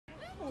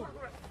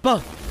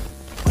Bug.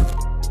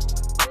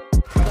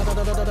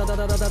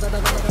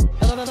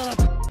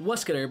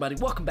 What's good, everybody?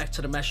 Welcome back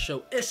to the Mess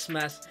Show. It's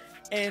Mess,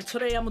 and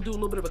today I'm gonna do a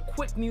little bit of a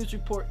quick news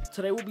report.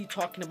 Today we'll be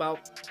talking about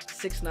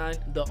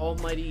 6ix9ine, the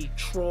almighty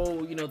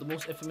troll, you know, the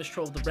most infamous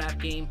troll of the rap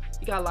game.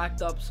 He got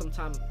locked up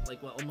sometime like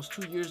almost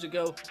 2 years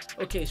ago.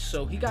 Okay,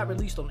 so he got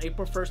released on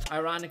April 1st.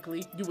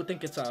 Ironically, you would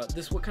think it's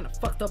this what kind of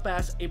fucked up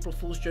ass April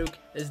Fool's joke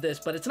is this,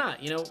 but it's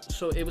not, you know.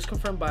 So it was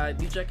confirmed by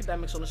DJ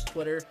Academics on his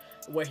Twitter,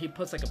 where he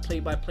puts like a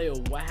play-by-play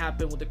of what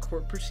happened with the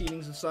court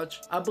proceedings and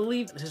such. I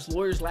believe his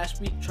lawyers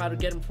last week tried to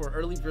get him for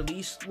early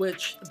release,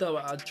 which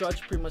the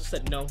judge pretty much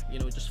said no, you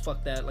know, just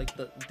fuck that, like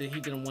he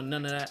didn't want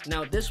none of that.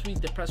 Now this week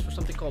they pressed for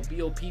something called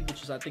BOP,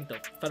 which is I think the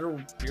Federal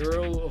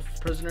Bureau of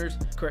Prisoners.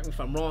 Correct me if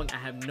I'm wrong, I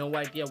have no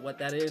idea what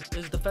that is.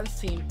 His defense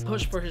team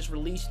pushed for his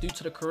release due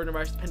to the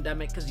coronavirus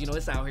pandemic, because you know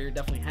it's out here,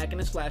 definitely hacking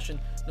and slashing,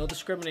 no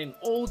discriminating,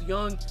 old,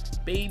 young,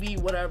 baby,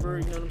 whatever,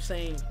 you know what I'm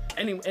saying.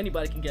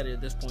 Anybody can get it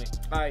at this point.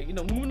 All right, you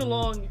know, moving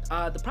along,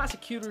 the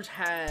prosecutors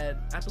had,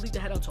 I believe they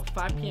had until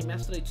 5 p.m.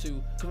 yesterday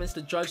to convince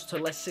the judge to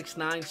let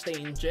 6ix9ine stay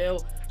in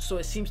jail. So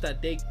it seems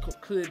that they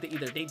concluded that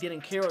either they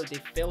didn't care or they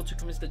failed to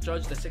convince the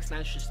judge that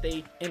 6ix9ine should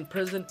stay in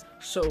prison.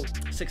 So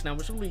 6ix9ine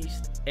was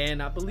released,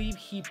 and I believe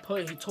he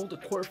told the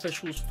court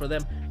officials for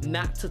them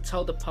not to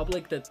tell the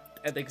public that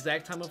at the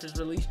exact time of his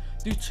release,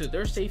 due to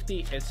their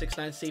safety and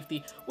 6ix9ine's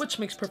safety, which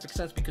makes perfect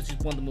sense because he's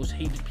one of the most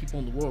hated people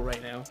in the world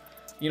right now,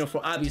 you know,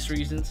 for obvious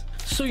reasons.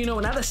 So, you know,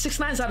 now that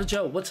 6ix9ine's out of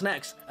jail, what's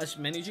next? As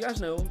many of you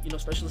guys know, you know,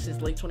 especially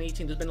since late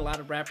 2018, there's been a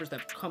lot of rappers that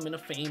have come into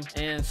fame,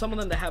 and some of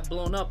them that have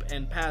blown up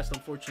and passed,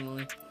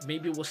 unfortunately.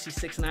 Maybe we'll see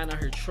 6ix9ine out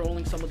here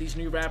trolling some of these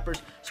new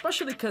rappers,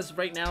 especially because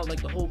right now,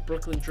 like the whole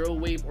Brooklyn drill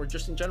wave, or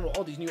just in general,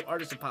 all these new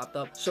artists have popped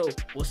up. So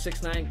will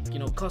 6ix9ine, you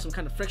know, cause some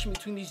kind of friction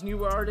between these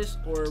newer artists,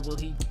 or will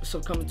he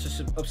succumb into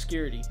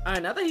obscurity? All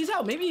right, now that he's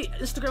out, maybe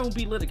Instagram will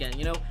be lit again,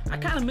 you know? I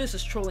kind of miss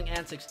his trolling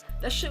antics.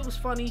 That shit was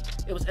funny,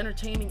 it was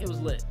entertaining, it was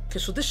lit. Okay,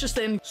 so this just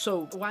in.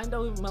 So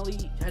YNW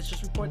Melly has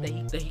just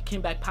reported that he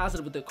came back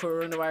positive with the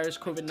coronavirus,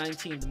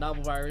 COVID-19, the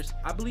novel virus.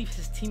 I believe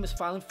his team is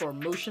filing for a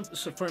motion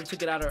for him to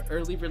get out an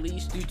early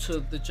release due to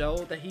the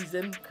jail that he's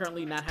in,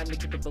 currently not having the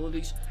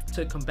capabilities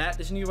to combat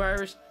this new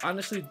virus.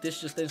 Honestly,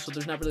 this just in, so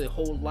there's not really a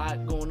whole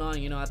lot going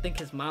on, you know. I think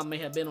his mom may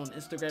have been on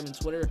Instagram and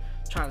Twitter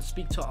trying to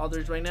speak to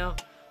others right now.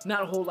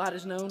 Not a whole lot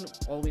is known.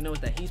 All we know is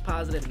that he's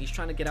positive and he's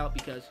trying to get out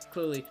because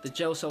clearly the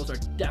jail cells are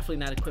definitely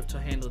not equipped to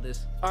handle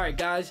this. Alright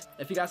guys,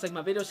 if you guys like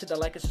my videos, hit that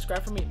like and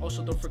subscribe for me.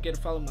 Also, don't forget to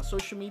follow my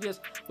social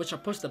medias, which are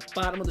pushed at the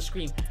bottom of the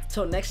screen.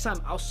 Till next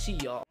time, I'll see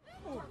y'all.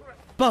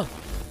 Bug.